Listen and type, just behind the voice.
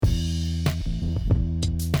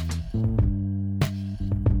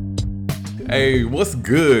Hey, what's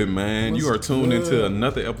good, man? What's You are tuned good? into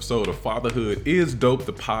another episode of Fatherhood is Dope,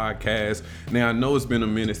 the podcast. Now, I know it's been a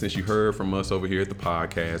minute since you heard from us over here at the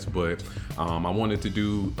podcast, but I wanted to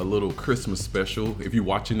do a little Christmas special. If you're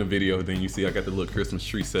watching the video, then you see I got the little Christmas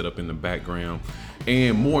tree set up in the background.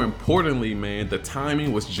 And more importantly, man, the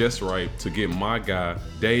timing was just right to get my guy,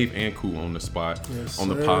 Dave Anku, on the spot, on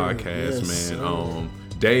the podcast, man.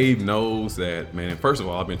 Dave knows that, man. First of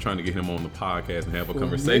all, I've been trying to get him on the podcast and have a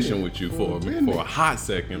conversation with you for a hot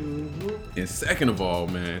second. Mm-hmm. And second of all,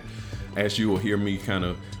 man, as you will hear me kind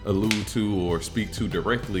of allude to or speak to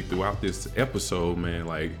directly throughout this episode, man,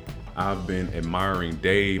 like I've been admiring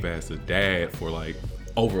Dave as a dad for like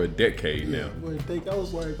over a decade now. I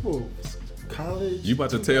was like, whoa. College. You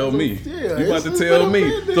about to tell me. Yeah, you about to tell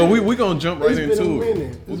me. So we're going to jump right into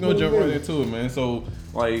it. We're going to jump right into it, man. So,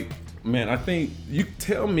 like, man, I think you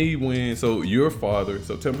tell me when. So you're a father.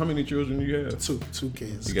 So tell me how many children you have. Two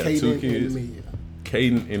kids. You got two kids.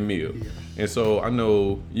 Caden and Mia. Yeah. And so I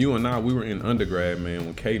know you and I. We were in undergrad, man,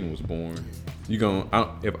 when Caden was born. You can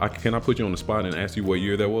I put you on the spot and ask you what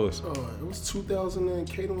year that was? Oh, it was 2000. And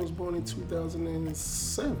Caden was born in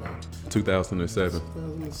 2007. 2007.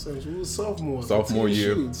 2007. He was sophomore. Sophomore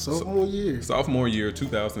year. Sophomore year,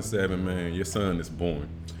 2007, man. Your son is born.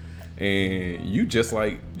 And you just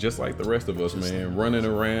like the rest of us, man, running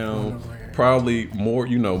around, probably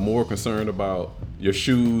more concerned about your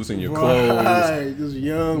shoes and your clothes. Right, just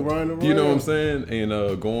young, running around. You know what I'm saying? And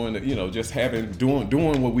going, just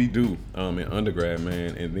doing what we do in undergrad,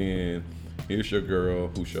 man. And then here's your girl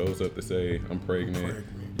who shows up to say, I'm pregnant.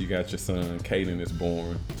 You got your son, Caden is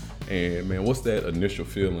born. And man, what's that initial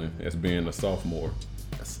feeling as being a sophomore?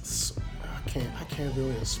 I can't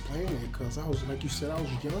really explain it because I was, like you said, I was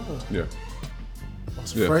young. Yeah. I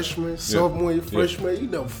was freshman, sophomore year,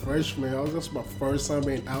 freshman. Freshman. That's my first time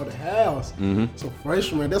being out of the house. Mm-hmm. So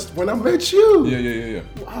freshman, that's when I met you. Yeah.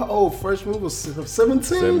 How old? Freshman was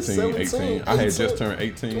 17, 18. I had just turned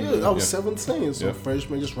 18. Yeah, I was 17. So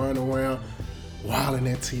freshman, just running around, wilding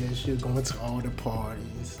at TSU, going to all the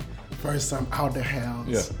parties. First time out the house.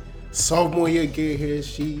 Yeah. Sophomore year, get here,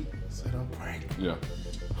 she said, I'm pregnant. Yeah.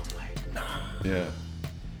 Yeah.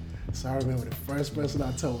 So I remember the first person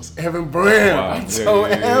I told was Evan Brown. Wow. I told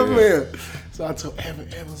Evan. Yeah. So I told Evan.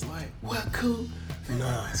 Evan's like, what, cool?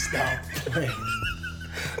 Nah, stop playing.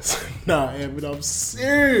 Nah, Evan, I'm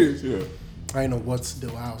serious. Yeah. I didn't know what to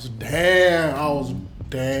do. I was down.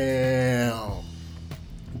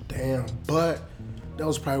 But that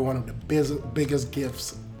was probably one of the biggest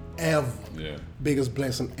gifts ever. Yeah. Biggest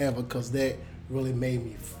blessing ever, because that really made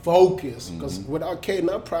me focus. Because without Caden,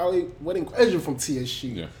 I probably wouldn't graduate from TSU.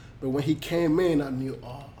 Yeah. But when he came in, I knew,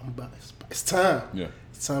 it's time. Yeah.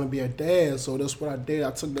 It's time to be a dad. So that's what I did.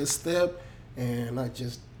 I took that step, and I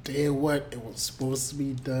just did what it was supposed to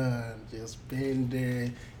be done. Just being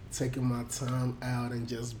there, taking my time out, and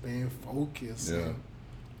just being focused. Yeah.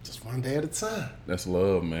 Just one day at a time. That's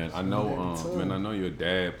love, man. I know, man. I know your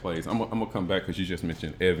dad plays. I'm gonna come back because you just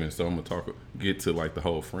mentioned Evan, so I'm gonna get to like the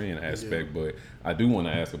whole friend aspect. Yeah. But I do want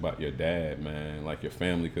to ask about your dad, man, like your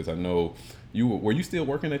family, because I know were you still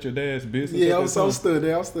working at your dad's business? Yeah, I was still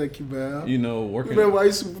there. I was still at Q-Bell. Working. Remember I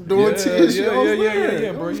used to doing TSU?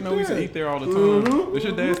 Yeah, bro. We used to eat there all the time. Does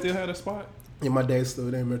your dad still have a spot? Yeah, my dad still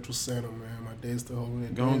there in Metro Center, man. Dad's still holding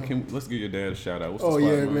it down. Let's give your dad a shout out. What's the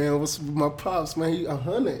spot, man. What's my pops, man? He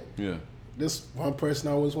 100. Yeah. This one person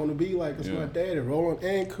I always want to be like is my daddy, Roland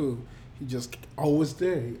Anku. He just always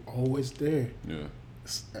there. Yeah.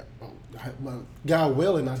 God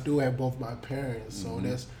willing, I do have both my parents, so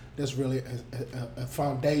that's really a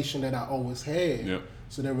foundation that I always had. Yeah.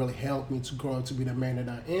 So that really helped me to grow up to be the man that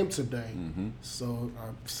I am today. Mm-hmm. So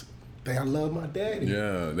I love my daddy.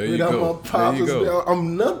 Yeah, there you go. My pops,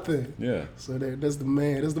 I'm nothing. Yeah. So that's the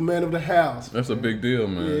man. That's the man of the house. That's a big deal,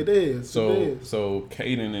 man. Yeah, it is. So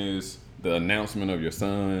Caden is the announcement of your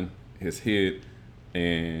son, his hit,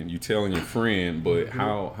 and you telling your friend. But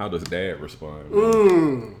how does dad respond?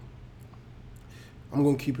 I'm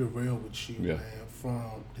gonna keep it real with you, yeah. man.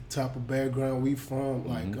 From the type of background we from,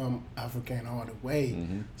 like I'm African all the way.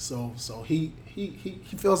 Mm-hmm. So he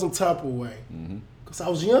felt some type of way. Mm-hmm. Cause I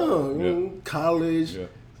was young, college. Yeah.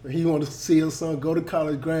 He wanted to see his son go to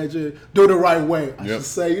college, graduate, do it the right way. I should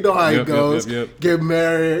say, you know how it goes. Get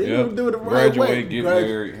married, do it the right way. Get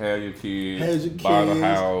married, have your kids, buy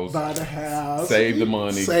the house, save the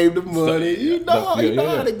money. You know how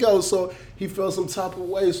it goes. So he felt some type of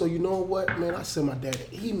way. So you know what, man? I sent my dad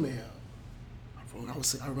an email. I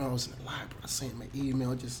was in the library. I sent him an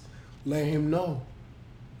email, just letting him know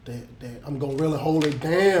that I'm gonna really hold it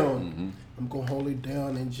down. Mm-hmm. I'm gonna hold it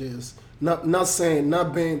down and just not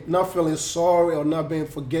feeling sorry or not being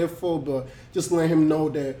forgetful, but just let him know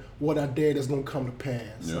that what I did is gonna come to pass.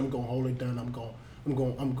 Yeah. I'm gonna hold it down. I'm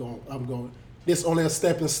going. This only a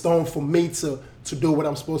stepping stone for me to do what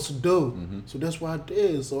I'm supposed to do. Mm-hmm. So that's what I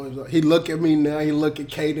did. So he look at me now. He look at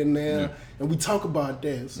Caden now, and we talk about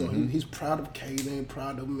that. So he's proud of Caden,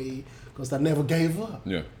 proud of me, because I never gave up.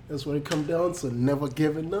 Yeah, that's what it comes down to, never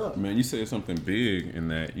giving up. Man, you said something big in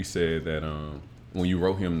that. You said that when you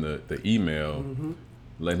wrote him the email,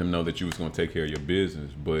 let him know that you was going to take care of your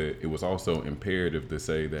business, but it was also imperative to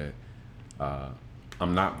say that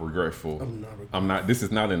I'm not regretful. This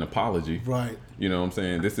is not an apology. Right. You know what I'm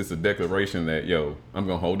saying? This is a declaration that, I'm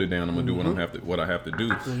going to hold it down. I'm going to do what I have to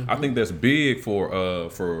do. I think that's big for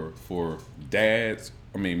dads.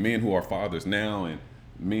 I mean, men who are fathers now and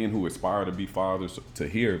men who aspire to be fathers to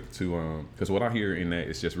hear because what I hear in that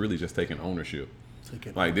is just really just taking ownership.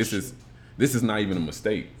 This is not even a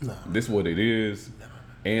mistake. No. This is what it is,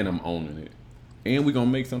 and I'm owning it. And we're going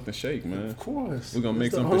to make something shake, man. Of course. We're going to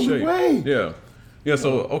make something shake. Way. Yeah. Yeah,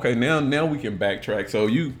 so okay, now we can backtrack. So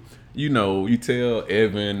you tell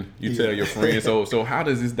Evan, you tell your friends. So how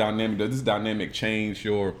does this dynamic change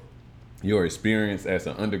your experience as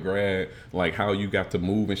an undergrad? Like how you got to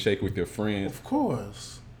move and shake with your friends? Of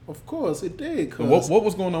course it did. What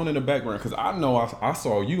was going on in the background? Because I know I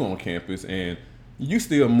saw you on campus and you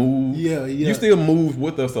still moved. Yeah. You still moved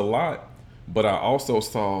with us a lot, but I also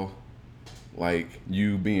saw like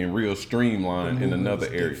you being real streamlined in another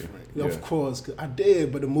area. Yeah. Of course, I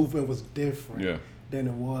did, but the movement was different than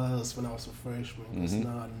it was when I was a freshman. Because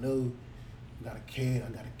now I knew I got a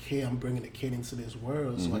kid. I'm bringing the kid into this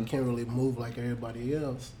world, so I can't really move like everybody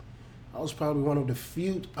else. I was probably one of the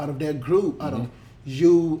few out of that group, out of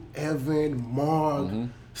you, Evan, Mark,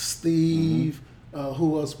 Steve,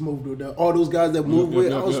 who else moved with that? All those guys that moved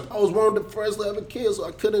with. I was one of the first to have a kid, so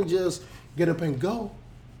I couldn't just get up and go.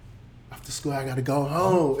 After school, I gotta go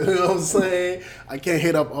home. You know what I'm saying? I can't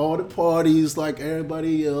hit up all the parties like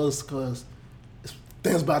everybody else because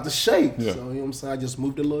things about to shake. Yeah. So you know what I'm saying? I just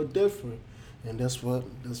moved a little different, and that's what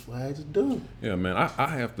I had to do. Yeah, man. I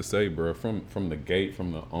have to say, bro, from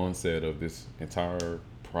the onset of this entire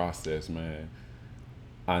process, man,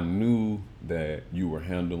 I knew that you were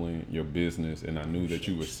handling your business, and I knew that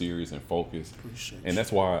you were serious and focused. And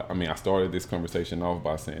that's why, I started this conversation off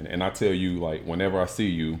by saying, and I tell you, like, whenever I see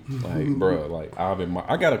you, like, bro, like,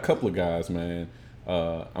 I got a couple of guys, man.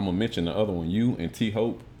 I'm gonna mention the other one, you and T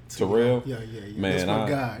Hope, Terrell. Yeah. Man, that's my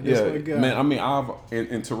guy. Man,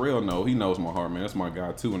 and Terrell he knows my heart, man. That's my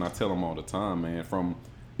guy too, and I tell him all the time, man. From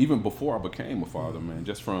even before I became a father, man,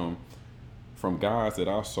 just from guys that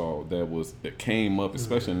I saw that came up,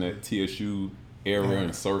 especially in that TSU era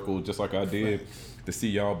and circle, just like I did, to see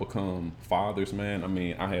y'all become fathers, man.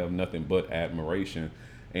 I have nothing but admiration,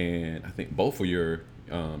 and I think both of your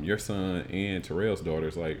son and Terrell's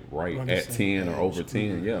daughters like at 10 or over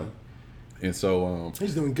 10, yeah. And so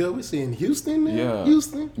he's doing good. We're seeing Houston now. Yeah.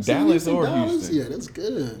 Houston. Dallas or Houston. Yeah, that's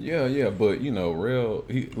good. Yeah. But real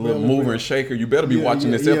mover and shaker. You better be watching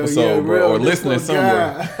this episode, bro, or listening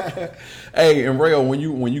somewhere. Hey, and Rail, when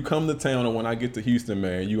you come to town or when I get to Houston,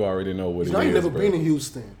 man, you already know what it is. I ain't never been in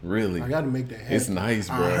Houston. Really? I got to make that happen. It's nice,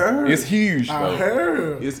 bro. I heard. It's huge, though. I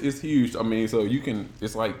heard. It's huge. So you can.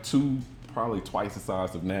 It's like probably twice the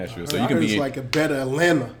size of Nashville. So you can be like a better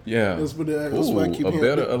Atlanta. Yeah. That's what I keep hearing.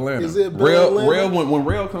 Better Atlanta. Is it better Atlanta? Rail, when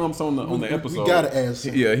Rail comes on the episode, we gotta ask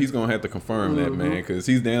him. Yeah, he's gonna have to confirm that, man, because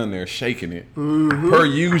he's down there shaking it per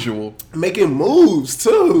usual, making moves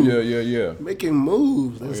too. Yeah. Making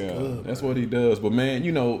moves. That's good. That's what he does. But man,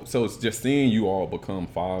 so it's just seeing you all become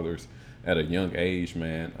fathers at a young age,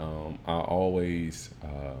 man. I always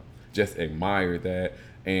just admire that.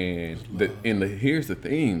 And here's the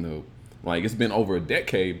thing, though. Like, it's been over a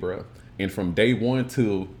decade, bro. And from day one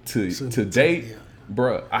to date,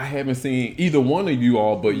 bro, I haven't seen either one of you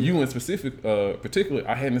all, but you in particular,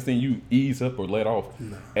 I haven't seen you ease up or let off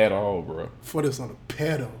at all, bro. Foot is on the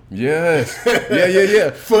pedal. Yes.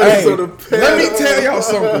 Yeah. Foot is on the pedal. Let me tell y'all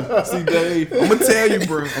something. See, Dave, I'm going to tell you,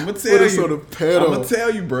 bro. I'm going to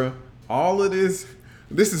tell you, bro. All of this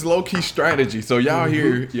is low-key strategy. So y'all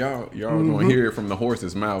y'all going to hear it from the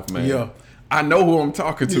horse's mouth, man. Yeah. I know who I'm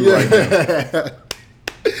talking to right now.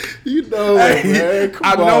 You know, man.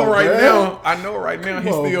 I know right now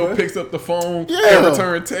he still picks up the phone and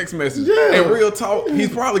returns text messages. Yeah. And real talk, he's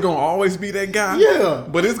probably gonna always be that guy. Yeah.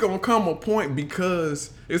 But it's gonna come a point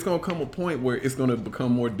where it's gonna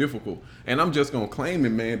become more difficult. And I'm just gonna claim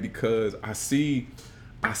it, man, because I see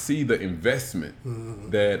I see the investment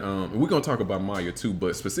that we're gonna talk about Maya too,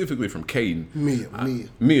 but specifically from Caden.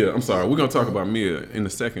 Mia. I'm sorry, we're gonna talk about Mia in a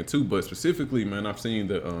second too, but specifically, man, I've seen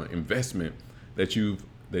the investment that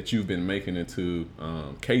you've been making into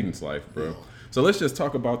Caden's life, bro. Yeah. So let's just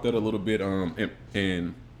talk about that a little bit,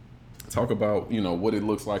 and talk about what it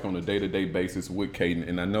looks like on a day-to-day basis with Caden.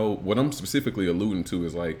 And I know what I'm specifically alluding to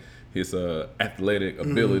is like his athletic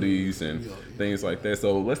abilities and things like that.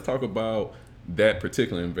 So let's talk about that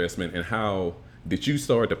particular investment and how did you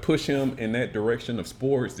start to push him in that direction of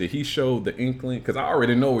sports? Did he show the inkling? Because I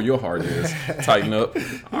already know where your heart is. Tighten up.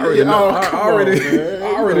 I already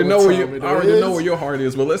know where your heart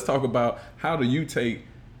is. But let's talk about how do you take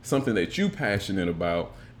something that you passionate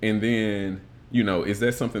about, and then is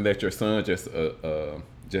that something that your son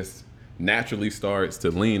just naturally starts to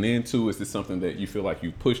lean into? Is this something that you feel like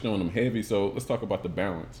you pushed on him heavy? So let's talk about the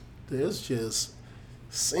balance. It's just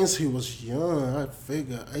since he was young, I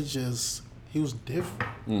figured he was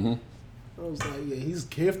different. I was like, yeah, he's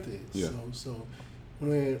gifted. Yeah. So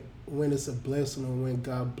when it's a blessing or when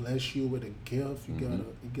God bless you with a gift, you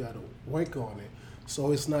gotta work on it.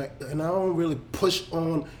 So it's not, and I don't really push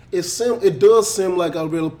on. It does seem like I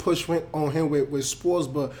really push on him with sports,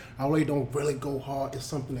 but I really don't really go hard. It's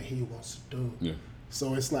something that he wants to do. Yeah.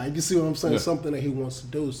 So it's like, you see what I'm saying? Yeah. Something that he wants to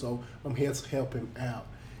do. So I'm here to help him out,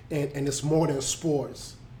 and it's more than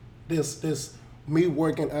sports. This me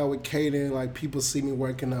working out with Caden, like people see me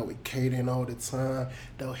working out with Caden all the time.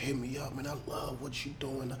 They'll hit me up, man. I love what you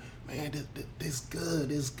doing, man. This good,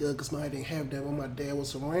 because I didn't have that when my dad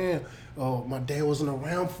was around. My dad wasn't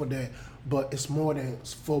around for that. But it's more than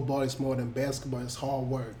football. It's more than basketball. It's hard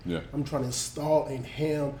work. Yeah. I'm trying to install in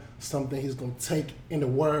him something he's gonna take in the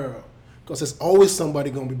world, because there's always somebody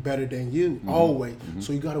gonna be better than you, always.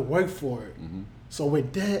 So you gotta work for it. So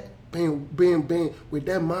with that. Being with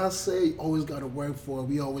that mindset, you always gotta work for it.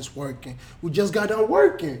 We always working. We just got done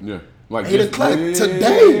working. Yeah, like 8 o'clock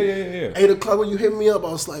today. Yeah. 8 o'clock when you hit me up,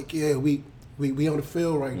 I was like, yeah, we on the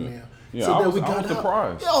field right now. Yeah, so then we got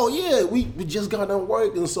surprised. Oh yeah, we just got done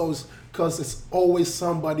working. So it's because it's always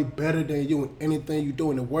somebody better than you in anything you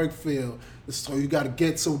do in the work field. So you got to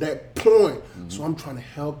get to that point. So I'm trying to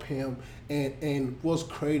help him. And what's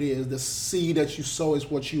crazy is the seed that you sow is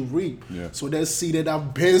what you reap. Yeah. So that seed that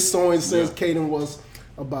I've been sowing since Caden was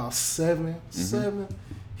about 7.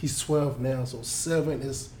 He's 12 now, so 7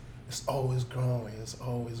 is always growing. It's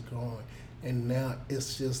always growing. And now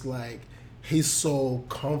it's just like he's so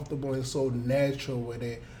comfortable and so natural with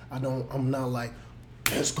it. I'm not like,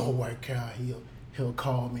 let's go work out. He'll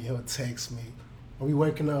call me, he'll text me. Are we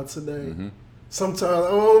working out today? Sometimes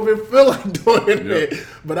I don't even feel like doing it,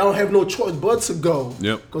 but I don't have no choice but to go.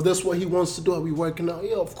 Yep. Because that's what he wants to do. Are we working out?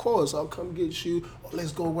 Yeah, of course. I'll come get you. Oh,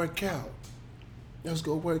 let's go work out.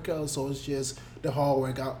 So it's just the hard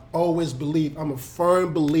work. I always believe, I'm a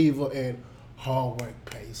firm believer in hard work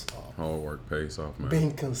pays off. Hard work pays off, man.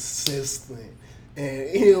 Being consistent. And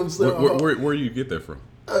you know what I'm saying? Where do you get that from?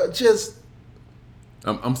 Just...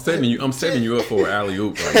 I'm setting you up for an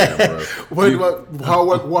alley-oop right now, bro.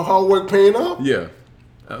 Hard work paying off? Yeah.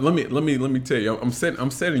 Let me tell you. I'm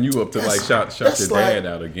setting you up to shout your dad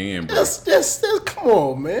out again, bro. That's come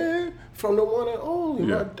on, man. From the one and only,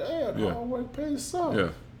 my dad. Hard work pays off. Yeah.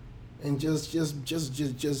 And just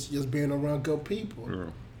being around good people. Yeah.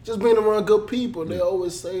 Just being around good people. They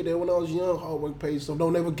always say that when I was young, hard work pays off.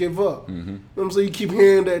 Don't ever give up. You know what I'm saying? You keep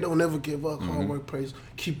hearing that. Don't ever give up. Hard work pays.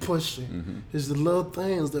 Keep pushing. It's the little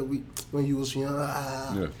things that when you was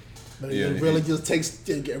young, but it really just takes.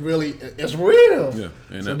 It's real. Yeah.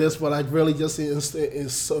 And so that's what I really just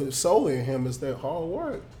sow in him is that hard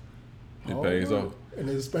work. It pays off. And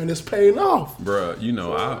it's paying off, bro.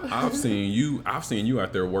 I've seen you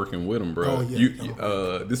out there working with him, bro. Oh,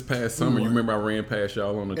 yeah. This past summer, you remember I ran past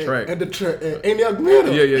y'all on the track. And the track, and y'all met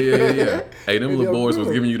him. Yeah. Hey, them little boys was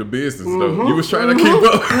giving you the business though. You was trying to keep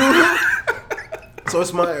up. So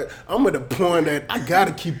I'm at the point that I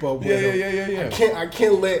gotta keep up with him. Yeah. I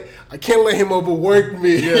can't let him overwork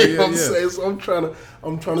me. You know what I'm saying? So I'm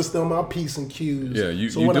trying to steal my P's and Q's. Yeah, you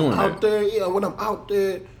when doing I'm out that. When I'm out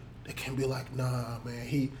there, they can't be like, nah,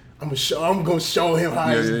 man. I'm gonna show him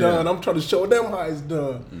how it's done. I'm trying to show them how it's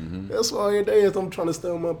done. That's why every day I'm trying to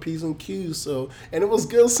steal my P's and Q's. So, and it was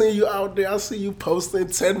good seeing you out there. I see you posting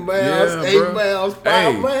 10 miles, 8 miles,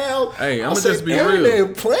 5 miles. Hey, I'm gonna just be real.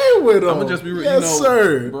 Playing with them. I'm gonna just be real. Yes,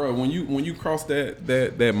 sir. Bro, when you cross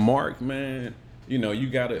that mark, man, you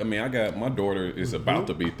gotta. I mean, I got my daughter is about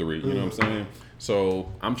to be 3. You know what I'm saying?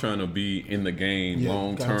 So I'm trying to be in the game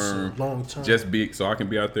long term. Just be so I can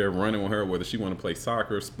be out there running with her, whether she want to play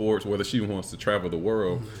soccer, sports, whether she wants to travel the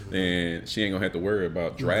world, and she ain't gonna have to worry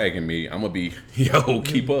about dragging me. I'm gonna be keep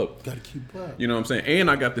up. Gotta keep up. You know what I'm saying? And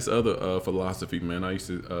I got this other philosophy, man. I used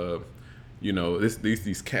to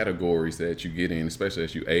these categories that you get in, especially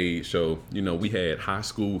as you age. So, we had high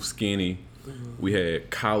school skinny, we had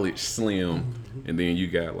college slim, and then you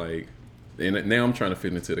got and now I'm trying to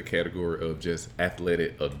fit into the category of just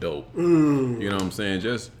athletic adult. You know what I'm saying?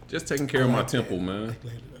 Just taking care of my temple, man.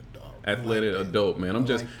 Athletic adult, man.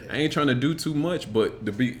 I ain't trying to do too much, but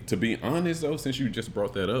to be honest though, since you just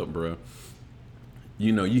brought that up, bro,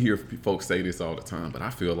 you hear folks say this all the time, but I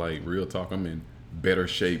feel like real talk, I'm in better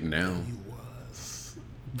shape now.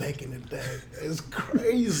 Back in the day, it's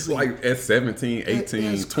crazy. Like at 17,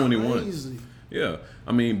 18, 21. Crazy. Yeah,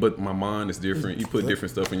 I mean, but my mind is different. You put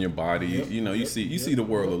different stuff in your body. You see the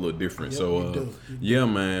world a little different. So, you yeah,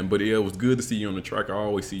 man. But it was good to see you on the track. I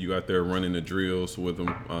always see you out there running the drills with him.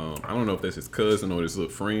 I don't know if that's his cousin or his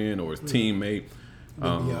little friend or his teammate. Be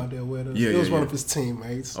out there with us. It was one of his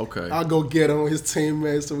teammates. Okay. I'll go get him, his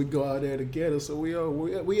teammates, so we go out there together. So we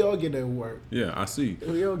all get that work. Yeah, I see.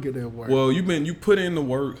 We all get that work. Well, you put in the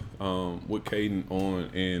work with Caden on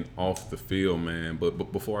and off the field, man.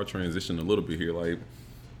 But before I transition a little bit here, like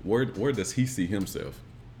where does he see himself?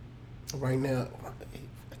 Right now,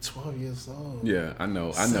 12 years old. Yeah, I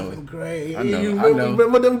know. 7th grade. I know.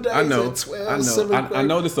 Remember them days I know. at 12, I know. 7th grade? I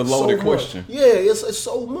know this is a loaded question. Yeah, it's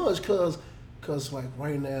so much because like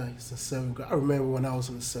right now he's in 7th grade. I remember when I was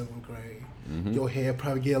in the 7th grade. Mm-hmm. Your hair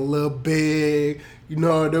probably get a little big.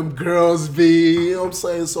 Them girls be. You know what I'm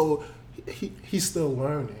saying? So he's still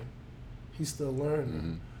learning.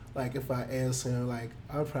 Mm-hmm. Like if I ask him,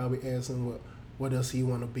 I'll probably ask him what does he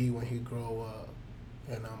want to be when he grow up,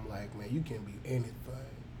 and I'm like, man, you can be anything.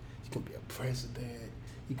 You can be a president.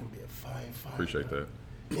 You can be a firefighter. Appreciate that.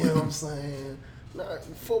 You know what I'm saying?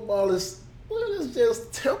 Football is. Well, it's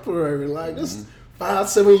just temporary. This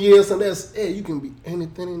 5-7 years, and that's it. You can be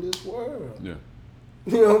anything in this world. Yeah.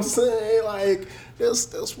 You know what I'm saying?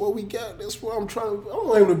 That's what we got. That's what I'm trying to. I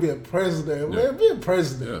want him to be a president, man. Be a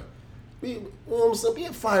president. Yeah. You know what I'm saying? Be a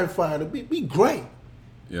firefighter. Be great.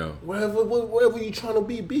 Yeah. Wherever you're trying to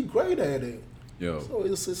be great at it. Yeah. So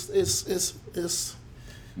it's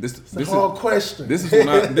This a hard question. This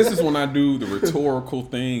is when I do the rhetorical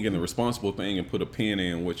thing and the responsible thing and put a pin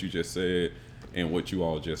in what you just said and what you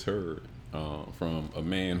all just heard from a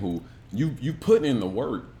man who you put in the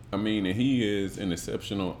work. I mean, and he is an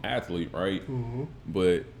exceptional athlete, right? Mm-hmm.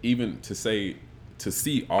 But even to see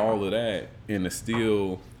all of that and to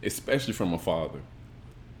still, especially from a father,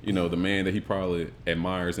 the man that he probably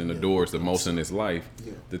admires and adores the most in his life,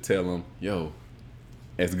 to tell him, yo,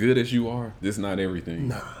 as good as you are, this is not everything.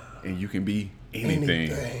 Nah. And you can be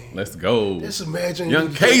anything. Let's go. Just imagine. Young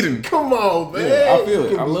Caden. Come on, man. Yeah, I feel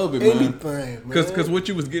it. I love it, man. Because what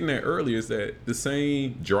you was getting at earlier is that the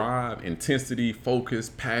same drive, intensity, focus,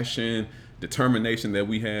 passion, determination that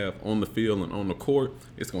we have on the field and on the court,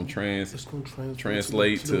 it's going to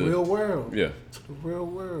translate to the real world. Yeah. To the real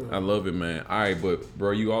world. I love it, man. All right, but,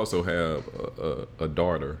 bro, you also have a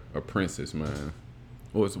daughter, a princess, man.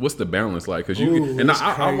 What's the balance like? Because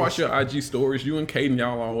I watch your IG stories. You and Caden,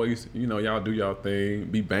 y'all always, y'all do y'all thing.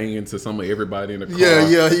 Be banging to some of everybody in the car. Yeah.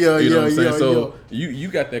 You know what I'm saying? So you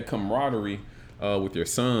got that camaraderie with your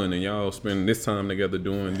son, and y'all spend this time together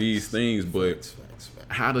doing these things. But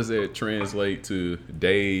how does that translate to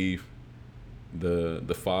Dave,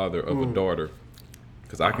 the father of a daughter?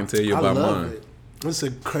 Because I can tell you about mine. It's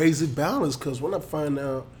a crazy balance. Because when I find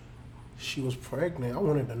out she was pregnant, I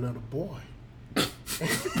wanted another boy.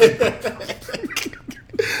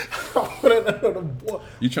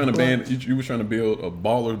 You trying to you were trying to build a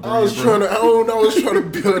baller dream, I was trying to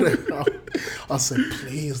build it. I said,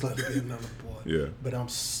 please let it be another boy. Yeah. But I'm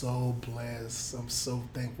so blessed. I'm so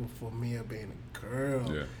thankful for Mia being a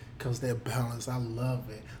girl. Yeah. Because that balance, I love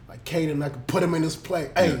it. Like Caden, I could put him in his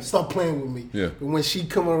play. Hey, stop playing with me. Yeah. But when she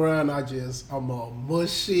come around, I'm all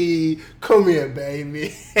mushy. Come here,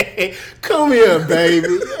 baby. Come here,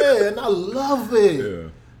 baby. Yeah, and I love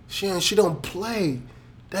it. Yeah. She don't play.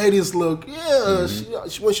 Daddy's look. Yeah.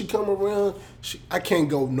 Mm-hmm. When she come around, I can't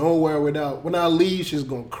go nowhere without. When I leave, she's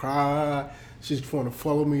gonna cry. She's going to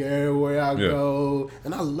follow me everywhere I go.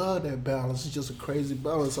 And I love that balance. It's just a crazy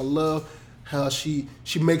balance. I love how she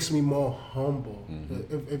makes me more humble.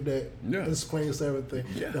 Mm-hmm. If that explains everything.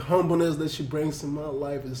 Yeah. The humbleness that she brings to my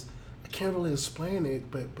life is, I can't really explain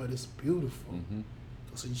it, but it's beautiful. Mm-hmm.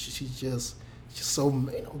 So she's just so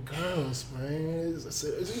girls, man.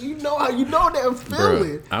 You know that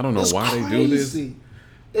feeling. Bruh, I don't know why they do this.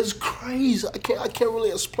 It's crazy. I can't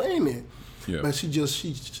really explain it. Yeah. But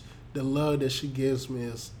the love that she gives me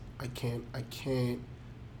is I can't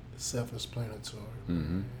self-explanatory.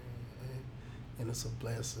 Mm-hmm. And it's a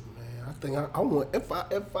blessing, man. I think I want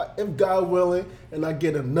if God willing and I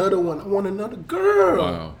get another one, I want another girl.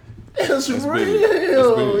 Wow. That's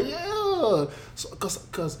real. Big. Yeah. So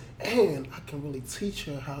cause and I can really teach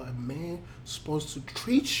her how a man supposed to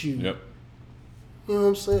treat you. Yep. You know what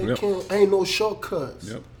I'm saying? Yep. Ain't no shortcuts.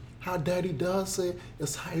 Yep. How daddy does it,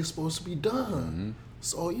 it's how it's supposed to be done. Mm-hmm.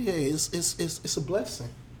 So yeah, it's a blessing.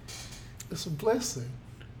 It's a blessing.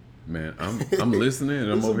 Man, I'm listening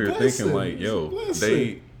and I'm It's a over here thinking blessing. like, yo,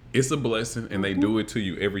 it's a blessing and they do it to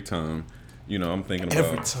you every time. You know, I'm thinking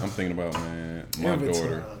about man, my Every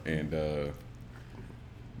daughter time. and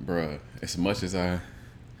bruh, as much as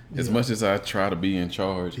I try to be in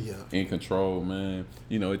charge, in control, man,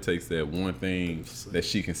 you know, it takes that one thing that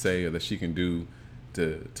she can say or that she can do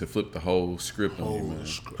to flip the whole script on you, man.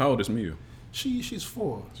 How old is Mia? She's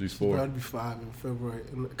 4. She's 4. She'll be 5 in February.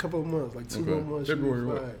 In a couple of months, like 2 more months. February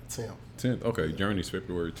she'll be what? 5. 10th. Okay, Journey's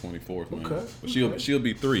February 24th, man. Okay. But she'll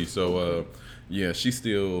be 3. So yeah, she's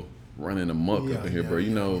still running amok up in here, bro.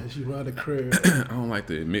 You know, she run the crib. I don't like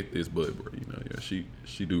to admit this, but bro, you know, she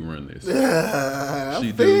do run this. Yeah,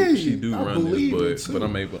 she do run this, but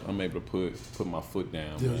I'm able to put my foot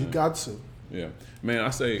down. Yeah, man. you got to. Yeah, man. I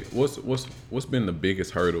say, what's been the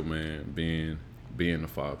biggest hurdle, man? Being a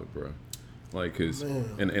father, bro. Like, cause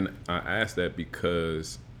and I ask that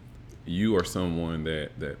because you are someone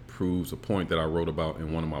that proves a point that I wrote about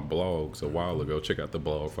in one of my blogs a while ago. Check out the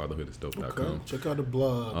blog, fatherhoodisdope.com. Okay. Check out the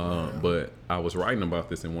blog. But I was writing about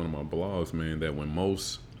this in one of my blogs, man, that when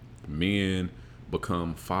most men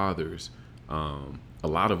become fathers, a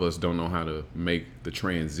lot of us don't know how to make the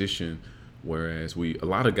transition, whereas a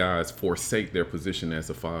lot of guys forsake their position as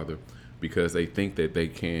a father because they think that they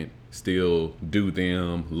can't still do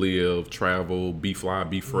them, live, travel, be fly,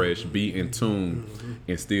 be fresh, be in tune,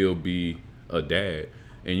 and still be a dad.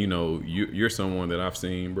 And you know, you're someone that I've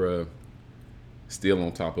seen, bruh, still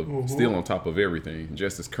on top of everything,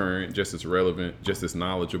 just as current, just as relevant, just as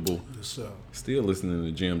knowledgeable. Yes, sir. Still listening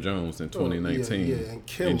to Jim Jones in 2019,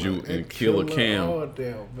 and Killer Cam. Oh,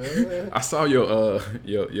 damn, man. I saw your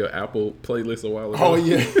Apple playlist a while ago. Oh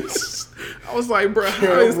yeah. I was like, bro,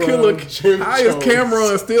 how is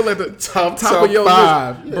Cameron still at the top of your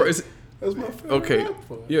 5? list? Bro, that's my favorite okay.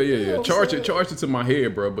 rapper. Yeah. Charge it to my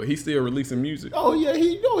head, bro. But he's still releasing music. Oh yeah,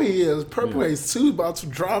 he is. Purple Haze 2 about to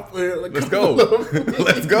drop. Let's go.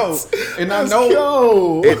 Let's go. And Let's I know.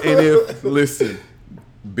 Go. And if listen,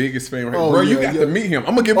 biggest fan right Oh, bro. yeah, you got yeah. to meet him.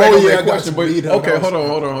 I'm gonna get back on that question, but meet him. okay, hold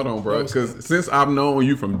on, bro. Because since I've known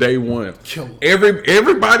you from day one, Killer.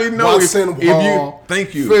 everybody knows Watson if you Hall,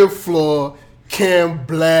 thank you. 5th floor, Cam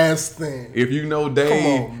Blasting. If you know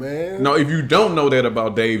Dave, Come on, man. No, if you don't know that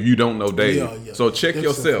about Dave, you don't know Dave. Yeah. So check Dipset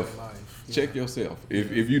yourself. for life. Check yourself.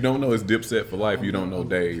 If you don't know it's Dipset for life, you don't know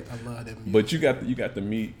Dave. I love that music. But you got to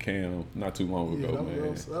meet Cam not too long ago,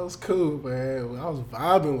 man. That was cool, man. I was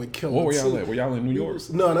vibing with Killer. Where were y'all at? Were y'all in New York?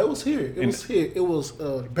 No, that was here. It was here. It was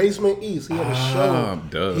Basement East. He had a show.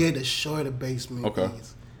 Duh. He had a show at the Basement Okay.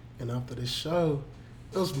 East. And after the show,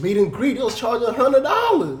 it was meet and greet. It was charging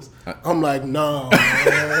 $100. I'm like, nah,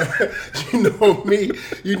 man.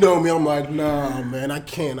 You know me. I'm like, nah, man. I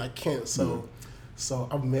can't. So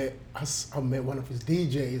I met one of his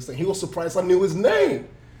DJs, and he was surprised I knew his name.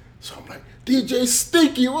 So I'm like, DJ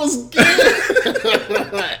Stinky, what's good?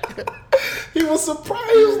 He was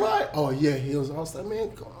surprised. He was like, oh yeah. I was like,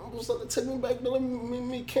 man, I was like, take me back there. Let me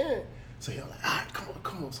meet Ken. So he was like, all right,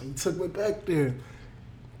 come on. So he took me back there.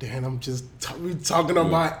 Then I'm just we talking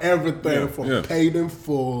about everything from Paid in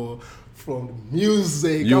Full, from the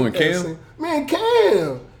music. You and Cam? Me and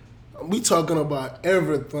Cam. We talking about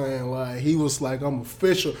everything. Like, he was like, I'm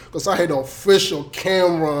official. Because I had an official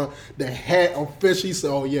camera that had official. He said,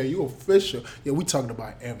 oh yeah, you official. Yeah, we talking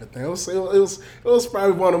about everything. It was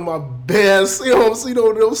probably one of my best. You know what I'm saying?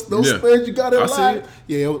 Those things you got in life.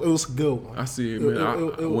 Yeah, it was a good one. I see it,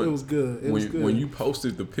 man. It was good. It was good. When you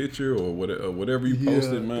posted the picture or whatever you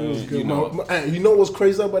posted, man. It was good. You you know what's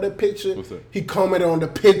crazy about that picture? What's that? He commented on the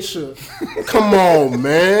picture. Come on,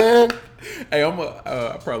 man. Hey,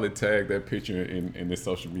 I'll probably tag that picture in this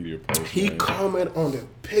social media post. He commented on the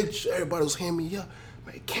picture. Everybody was hitting me up.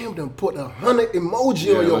 Man, Camden put 100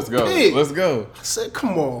 emoji on your pic. Let's go. I said,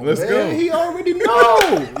 come on, let's go. He already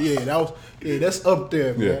know. That's up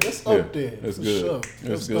there, man. That's up there. That's for good. Sure.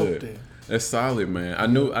 That's good. Up there. That's solid, man. I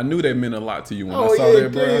knew that meant a lot to you when I saw yeah,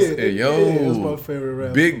 that, bro. I said, it was my favorite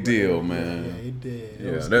rapper. Big deal, man. Yeah, it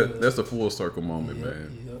did. That's a full circle moment,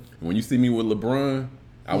 man. Yeah. When you see me with LeBron,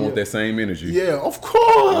 I want that same energy. Yeah, of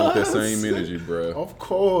course. I want that same energy, bro. Of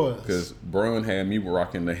course. Because Bron had me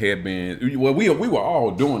rocking the headband. Well, we were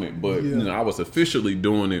all doing it, but you know, I was officially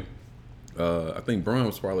doing it. I think Bron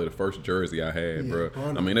was probably the first jersey I had, bro.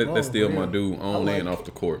 I mean, that's still my dude on and off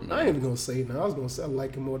the court, man. I ain't even gonna say now. I was gonna say I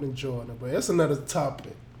like him more than Jordan, but that's another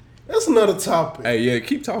topic. That's another topic. Hey, yeah,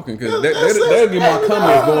 keep talking because that'll get my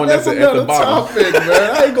comments going at the bottom. Topic,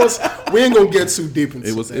 man. We ain't gonna get too deep into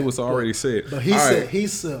it. It was already said. But he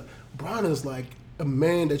said, Bron is like a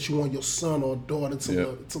man that you want your son or daughter to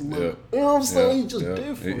look. You know what I'm saying? He's just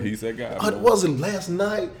different. He's that guy. It wasn't last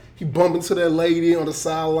night. He bumped into that lady on the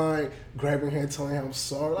sideline, grabbing her and telling her I'm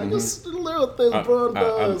sorry. Like, it's the little things Bron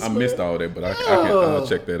does. I missed all that, but I'll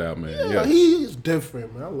check that out, man. Yeah, he's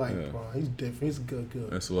different, man. I like Bron. He's different. He's good.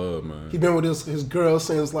 That's love, man. He been with his girl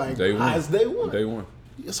since like day one. Day one.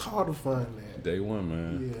 It's hard to find that. Day one,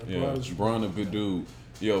 man. Yeah. Bron a good dude.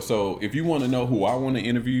 Yo, so if you want to know who I want to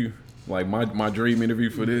interview, like my dream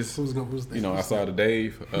interview for this, who's that? You know, outside of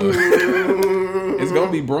Dave, it's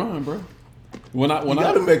gonna be Bron, bro. When I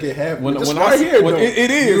gotta make it happen. It is.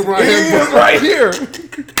 It is right here.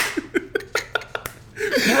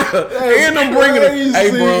 And I'm bringing it.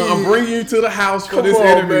 Hey, bro, I'm bringing you to the house for this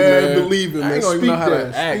interview, man. Believe it, man. I ain't gonna even know how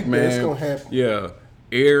to act, man. It's gonna happen. Yeah.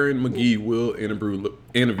 Aaron McGee will interview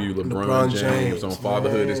LeBron James on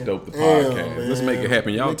Fatherhood is Dope, the podcast. Let's make it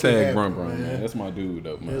happen. Y'all tag Bron, man. That's my dude,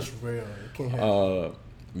 though, man. That's real. It can't happen.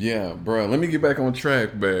 Yeah, bro. Let me get back on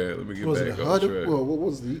track, man. Let me get back on track. Well, what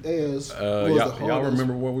was the y'all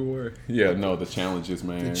remember where we were? Yeah, no, the challenges,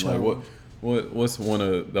 man. Like what's one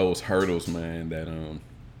of those hurdles, man,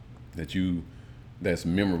 that's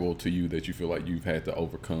memorable to you that you feel like you've had to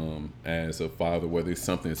overcome as a father, whether it's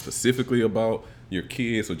something specifically about your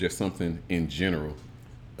kids or just something in general?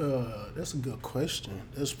 That's a good question.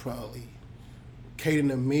 That's probably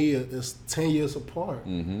Kaden and me is 10 years apart.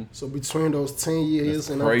 Mm-hmm. So between those 10 years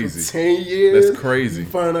that's crazy. 10 years, that's crazy. You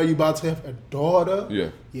find out you about to have a daughter.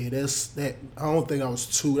 Yeah, that's that. I don't think I was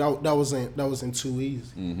too. That wasn't too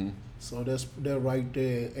easy. Mm-hmm. So that's that right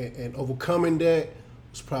there, and overcoming that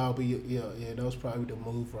was probably that was probably the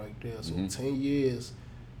move right there. So 10 years,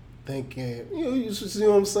 thinking you see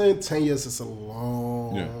what I'm saying. 10 years is a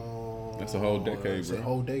long. Yeah, that's a whole decade, it's bro. A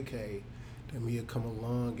whole decade. Then me to come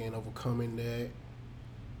along and overcoming that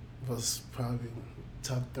was probably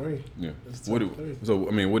top 3. Yeah. So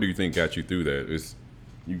I mean, what do you think got you through that? Is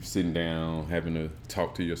you sitting down, having to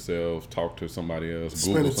talk to yourself, talk to somebody else,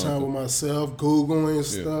 spending time with myself, Googling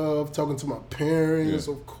stuff, talking to my parents,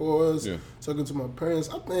 of course, talking to my parents.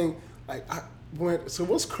 I think so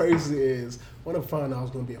what's crazy is when I found out I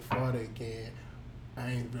was gonna be a father again,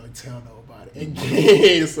 I ain't really tell nobody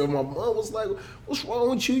again. So my mom was like, "What's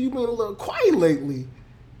wrong with you? You been a little quiet lately."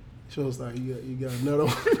 She was like, "You got another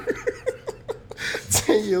one."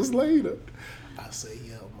 10 years later, I said,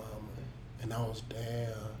 "Yeah, mama," and I was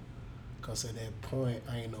down because at that point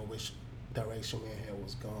I didn't know which direction my head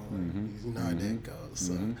was going. Mm-hmm. You know how that goes.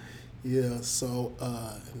 So So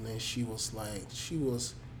and then she was like, it's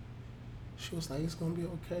gonna be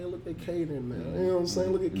okay. Look at Kaden now. You know what I'm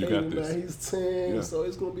saying? Look at Kaden now. He's 10, so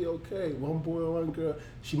it's gonna be okay. One boy, one girl.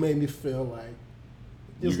 She made me feel like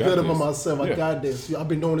it's good about myself. I got this. I've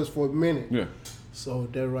been doing this for a minute. Yeah. So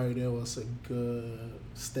that right there was a good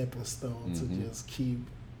stepping stone to just keep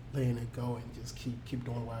letting it go and just keep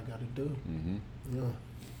doing what I got to do. Mm-hmm. Yeah,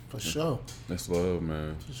 for sure. That's love,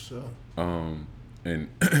 man. For sure. And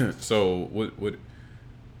so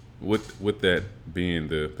with that being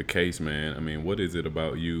the case, man, I mean, what is it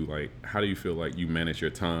about you? Like, how do you feel like you manage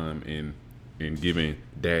your time in giving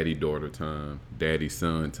daddy-daughter time,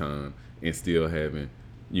 daddy-son time, and still having,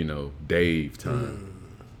 Dave time?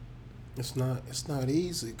 It's not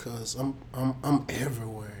easy because I'm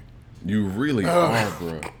everywhere. You really are,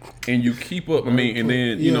 bro. And you keep up. I mean, and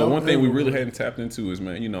then, one thing we really hadn't tapped into is,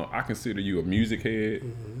 man, I consider you a music head,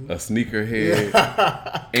 a sneaker head,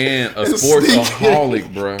 and a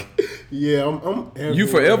sportsaholic, bro. Yeah, I'm everywhere. You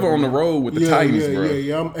forever on the road with the Titans, bro.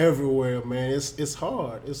 Yeah, I'm everywhere, man. It's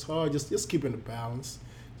hard. It's hard just keeping the balance.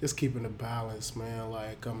 Just keeping the balance, man.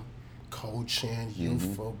 Like, I'm coaching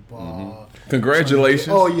youth football. Congratulations.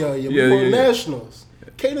 We won nationals.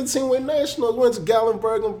 Kaden team went nationals, went to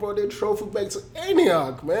Gallenberg and brought their trophy back to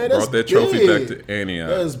Antioch, man. That's brought that trophy back to Antioch.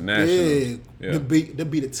 That's nationals. Big. Yeah. To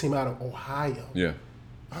beat a team out of Ohio. Yeah.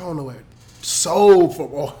 I don't know where. Sold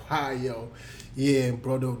from Ohio. Yeah,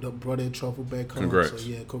 brought their trophy back home. Congrats.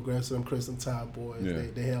 So, congrats to them Crimson Tide boys. Yeah.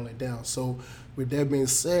 They held it down. So, with that being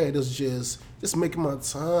said, it's just making my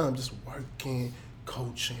time, just working,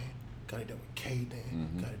 coaching. Got to do with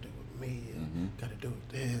Kaden. Got to do with me. Got to do with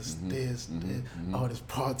this. Oh, this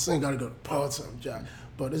part-time, gotta go to part-time job.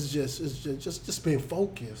 But it's just being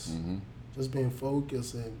focused. Just being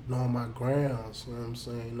focused and knowing my grounds, you know what I'm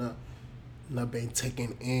saying? Not being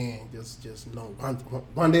taken in, just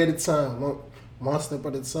one day at a time, one step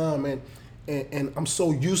at a time, and I'm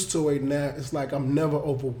so used to it now. It's like I'm never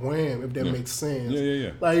overwhelmed, if that makes sense.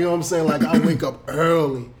 Yeah. Like, you know what I'm saying? Like, I wake up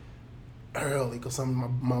early, because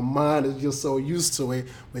my mind is just so used to it.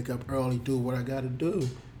 Wake up early, do what I gotta do.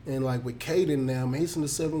 And like with Caden now, man, he's in the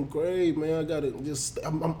 7th grade, man. I gotta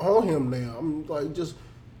I'm on him now. I'm like, just,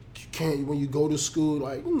 you can't, when you go to school,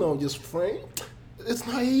 like, you know, just friend. It's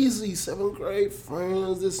not easy. 7th grade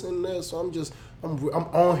friends, this and that. So I'm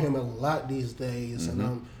on him a lot these days, and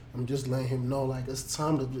I'm just letting him know, like, it's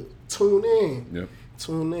time to just tune in. Yeah.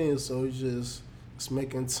 Tune in. So it's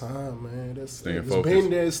making time, man. Staying it's focused. being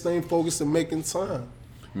there, staying focused, and making time.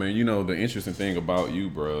 Man, you know, the interesting thing about you,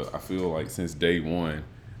 bro, I feel like since day one,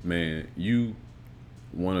 man, you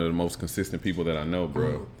one of the most consistent people that I know,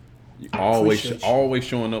 bro. You always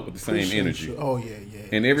showing up with the same energy. You. Oh yeah.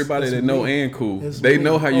 And everybody that know and cool, they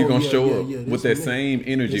know how you gonna show up with that same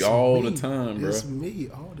energy all the time, bro. It's me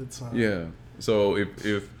all the time. Yeah. So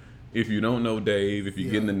if you don't know Dave, if you're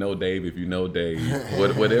getting to know Dave, if you know Dave,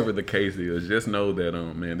 whatever the case is, just know that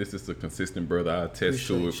man, this is a consistent brother. I attest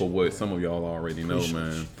to it for what some of y'all already know,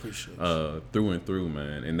 man. Through and through,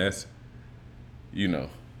 man. And that's, you know,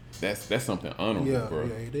 that's something honorable, bro.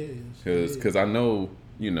 Yeah, it is. Because I know,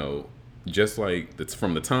 you know, just like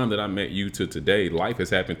from the time that I met you to today, life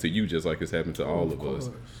has happened to you just like it's happened to all of us.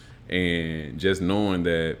 And just knowing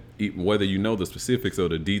that, whether you know the specifics or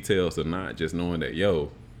the details or not, just knowing that,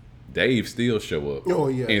 yo, Dave still show up.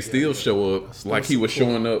 And still show up like he was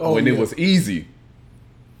showing up when it was easy.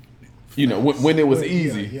 You know, when it was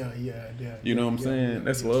easy. Yeah. You know what I'm saying?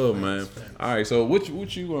 That's love, man. All right, so what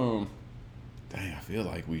you dang, I feel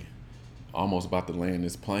like we almost about to land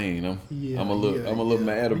this plane. I'm a little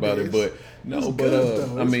mad about it, but no,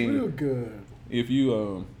 I mean, real good. If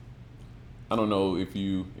you I don't know if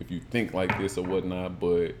you think like this or whatnot,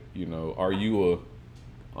 but you know, are you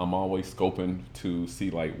I'm always scoping to see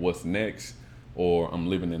like what's next, or I'm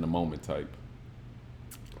living in the moment type?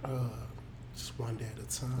 Just one day at a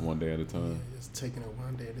time. One day at a time. Yeah, just taking it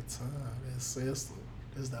one day at a time. That's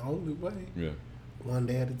the only way. Yeah. One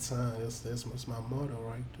day at a time. That's my motto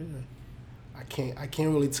right there. I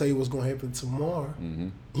can't really tell you what's gonna happen tomorrow.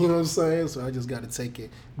 You know what I'm saying? So I just gotta take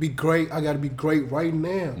it. Be great. I gotta be great right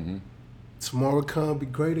now. Tomorrow come, be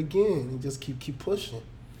great again, and just keep pushing.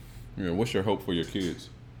 Yeah. What's your hope for your kids?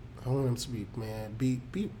 I want them to be, man, be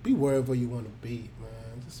wherever you want to be,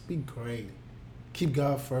 man. Just be great. Keep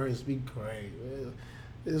God first. Be great.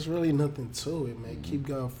 There's really nothing to it, man. Keep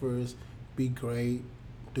God first. Be great.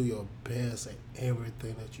 Do your best at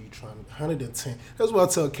everything that you're trying to. 110. That's what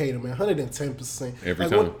I tell Kaden, man. 110%. Every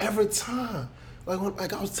time. Every time.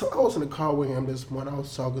 Like I was in the car with him this morning. I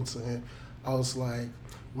was talking to him. I was like,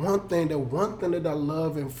 one thing that I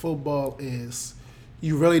love in football is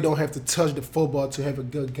you really don't have to touch the football to have a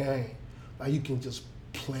good game. Like, you can just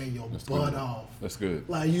play your butt off. That's good.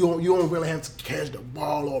 Like, you don't really have to catch the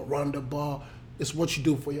ball or run the ball. It's what you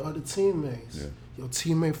do for your other teammates. Yeah. Your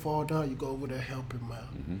teammate fall down, you go over there help him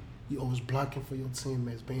out. You always blocking for your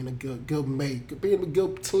teammates, being a good mate, being a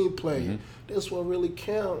good team player. That's what really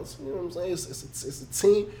counts. You know what I'm saying? It's a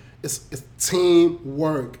team. It's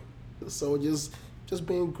teamwork. So just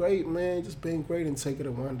being great, man. Just being great and taking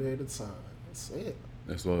it one day at a time. That's it.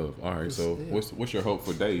 That's love. All right. So what's your hope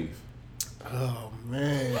for Dave? Oh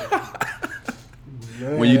man.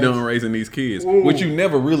 When you done raising these kids, which you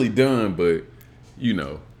never really done, but you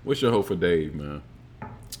know, what's your hope for Dave, man?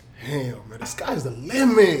 Hell, man, the sky's the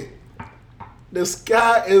limit. The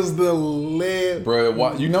sky is the limit.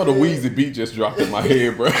 Bro, you know the Weezy beat just dropped in my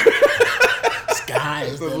head, bro. Sky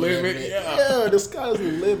is the limit. Yeah, the sky's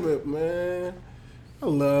the limit, man. I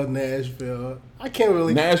love Nashville. I can't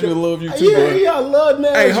really. Nashville love you too, bro. Yeah, I love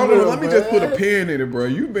Nashville. Hey, hold on. Let me just put a pin in it, bro.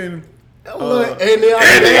 You've been.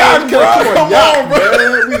 Antioch, come on,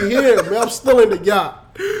 bro. We here, man. I'm still in the yacht.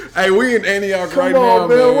 Hey, we in Antioch right now,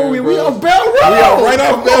 man. We on Bell Road. We are right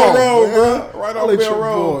off Bell Road, bro. Right off Bell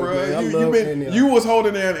Road, bro. You was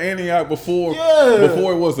holding down Antioch before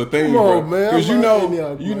it was a thing, bro. Because you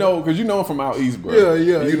know I'm from out east, bro.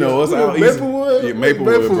 Yeah. You know us out east.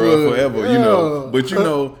 Maplewood, bro, forever. You know, but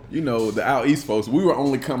you know the out east folks. We were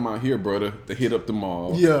only come out here, brother, to hit up the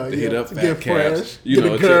mall, to hit up Fat Caps, you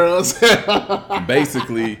know, the girls.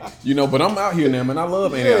 Basically, you know. But I'm out here now, man. I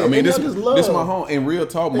love Antioch. I mean, this is my home. And real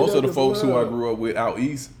talk, most of the folks who I grew up with out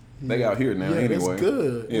east, they out here now anyway. That's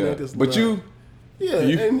good. Yeah, but you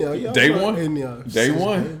day one.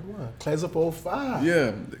 Class of 05.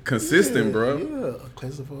 Yeah, consistent, bro. Yeah,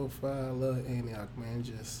 class of 05. I love Antioch, man.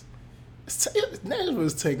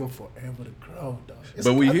 Nashville's taking forever to grow, though.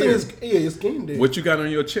 But we here. It's getting there. What you got on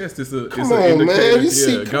your chest is a come on, man. You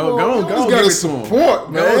see, go give it to him. Go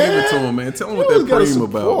give it to him, man. Tell him what that cream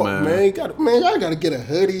about, man. Y'all got to get a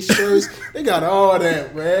hoodie, shirts. They got all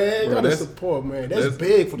that, man. Got to support, man. That's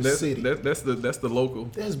big for the city. That's the local.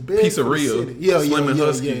 That's big pizzeria. Slim and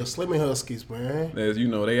Huskies. Slim and Huskies, man. As you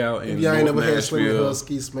know, they out in y'all ain't never Nashville. had Slim and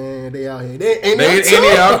Huskies, man. They out here.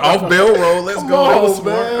 They out off Bell Road. Let's go. That was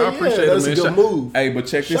smart. I appreciate it, man. That's a good move. Hey, but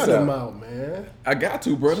check this out. Shut them out, man. I got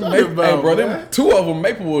to, brother. Them 2 of them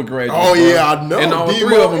Maplewood graduates. Oh yeah, I know. And all 3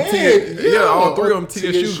 of them, all 3 of them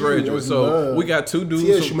TSU graduates. So we got 2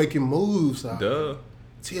 dudes. TSU making moves. Duh.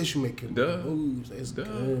 TSU making moves. That's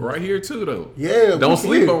good. Right here too, though. Yeah. Don't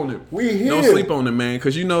sleep on it. We here. Don't sleep on it, man.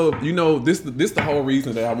 Because you know this the whole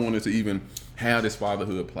reason that I wanted to even have this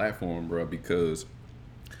fatherhood platform, bro. Because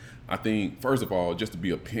I think, first of all, just to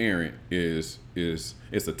be a parent is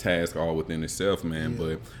it's a task all within itself, man. Yeah.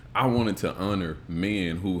 But I wanted to honor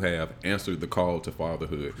men who have answered the call to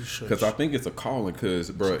fatherhood, because I think it's a calling. Because,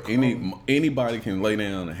 bro, anybody can lay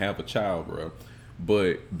down and have a child, bro.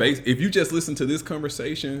 But if you just listen to this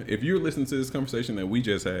conversation, if you're listening to this conversation that we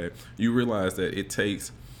just had, you realize that it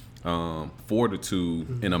takes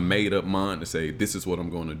fortitude and a made-up mind to say, this is what I'm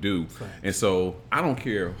going to do. Right. And so I don't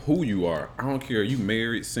care who you are. I don't care you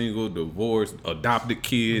married, single, divorced, adopted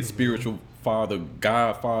kid, spiritual father,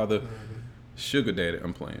 godfather, sugar daddy.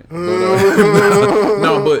 I'm playing.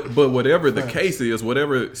 But whatever the case is,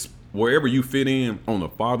 wherever you fit in on the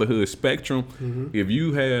fatherhood spectrum, if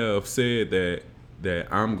you have said that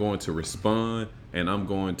I'm going to respond and I'm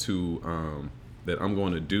going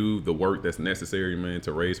to do the work that's necessary, man,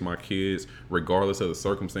 to raise my kids, regardless of the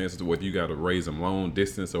circumstances, whether you got to raise them long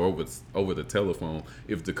distance or over the telephone.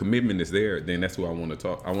 If the commitment is there, then that's who I want to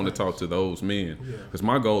talk. I want to talk to those men, because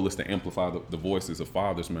my goal is to amplify the voices of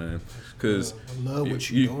fathers, man. Because I love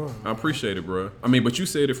what you're doing. I appreciate it, bro. I mean, but you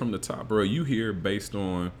said it from the top, bro. You here based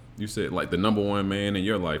on, you said like the number one man in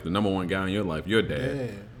your life, the number one guy in your life, your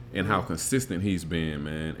dad. And how consistent he's been,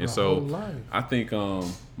 man. And so I think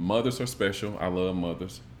mothers are special. I love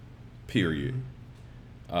mothers, period.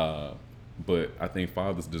 But I think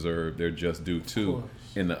fathers deserve their just due too.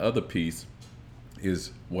 And the other piece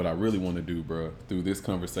is what I really want to do, bro, through this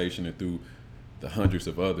conversation and through the hundreds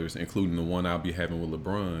of others, including the one I'll be having with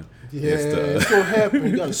LeBron. Yeah, it's gonna happen.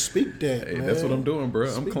 You gotta speak that. Hey, man. that's what I'm doing, bro.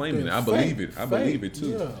 I'm claiming it. I believe it. I believe it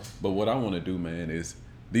too. Yeah. But what I want to do, man, is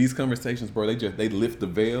these conversations, bro, they lift the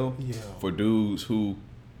veil for dudes who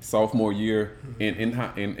sophomore year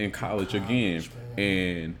in college again,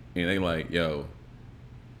 and they like, yo,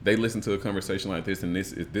 they listen to a conversation like this, and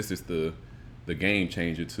this is the game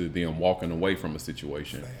changer to them walking away from a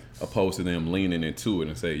situation, opposed to them leaning into it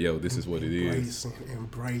and say, yo, this is what it is.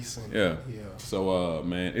 Embracing. Yeah. So,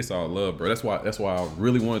 man, it's all love, bro. That's why I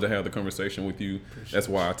really wanted to have the conversation with you. That's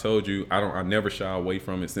why I told you I never shy away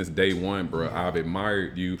from it since day one, bro. I've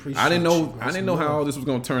admired you. I didn't know how all this was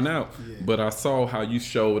gonna turn out, but I saw how you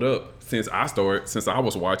showed up since I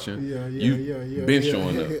was watching. You've been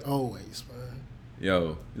showing up. Always, man.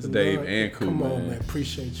 Yo, it's Dave and Cool, come on, man.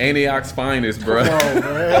 Appreciate you. Antioch's finest, bro. Come on,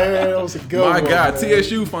 man. That was a good one. My God, man.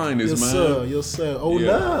 TSU finest, man. Yes, sir.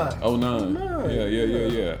 09.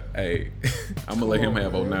 Yeah. Hey, I'm gonna let him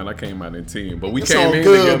have 09. I came out in 10, but we it's came all in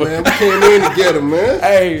good, together. Man. We came in together, man.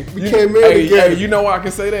 Hey, we came in together. Hey, you know why I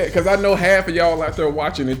can say that? Because I know half of y'all out there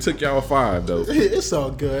watching, it took y'all 5, though. It's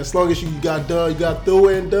all good. As long as you got through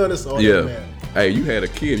it and done, it's all that matters. Hey, you had a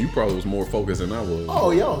kid. You probably was more focused than I was.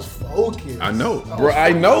 Oh, y'all was focused. I know, bro.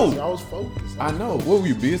 I know. I was focused. I know. What were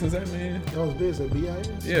you business at, man? I was business at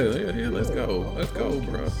BIS. Yeah. Let's go,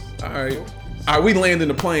 bro. All right, we landing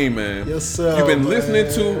the plane, man. Yes, sir. You've been listening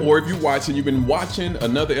to, or if you're watching, you've been watching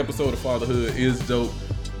another episode of Fatherhood is Dope,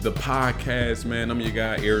 the podcast, man. I'm your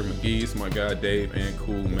guy, Eric McGee. It's my guy, Dave and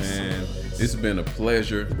Cool, man. It's been a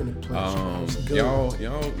pleasure. Y'all,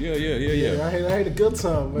 yeah. I had a good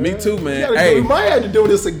time, man. Me too, man. We might have to do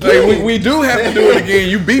this again. Hey, we do have to do it again.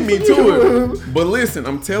 You beat me to it. But listen,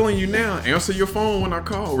 I'm telling you now, answer your phone when I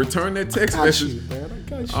call. Return that text message. I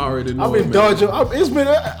got you. I already know. I've been dodging.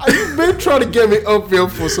 You've been trying to get me up here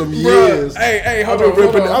for some years. Hey, I've been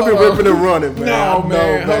ripping and running, man. No,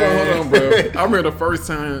 man. Hold on, bro. I remember the first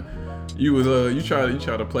time you was you try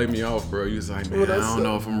to play me off, bro. You was like, man, I don't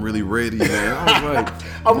know if I'm really ready, man. I was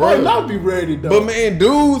like, I might not be ready though. But man,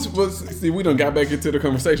 dudes, we done got back into the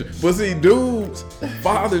conversation. But see, dudes,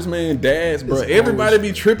 fathers, man, dads, bro, everybody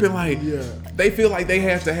be tripping like they feel like they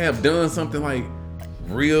have to have done something like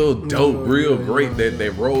real dope, real great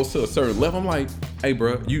that rose to a certain level. I'm like, hey,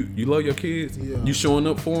 bro, you love your kids? Yeah. You showing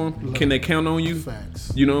up for them? Can they count on you?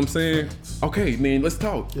 Facts. You know what I'm saying? Facts. Okay, man, let's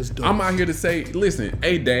talk. I'm out here to say, listen,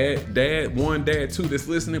 hey, dad 1, dad 2 that's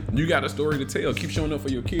listening, you got a story to tell. Keep showing up for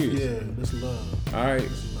your kids. Yeah, that's love. All right.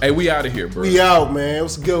 Hey, we out of here, bro. We out, man. It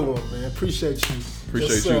was a good one, man. Appreciate you.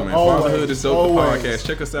 Appreciate you, man. Always, Fatherhood is Dope, the always. podcast.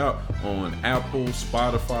 Check us out on Apple,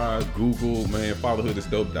 Spotify, Google, man.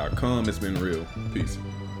 Fatherhoodisdope.com. It's been real. Peace.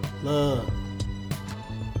 Love.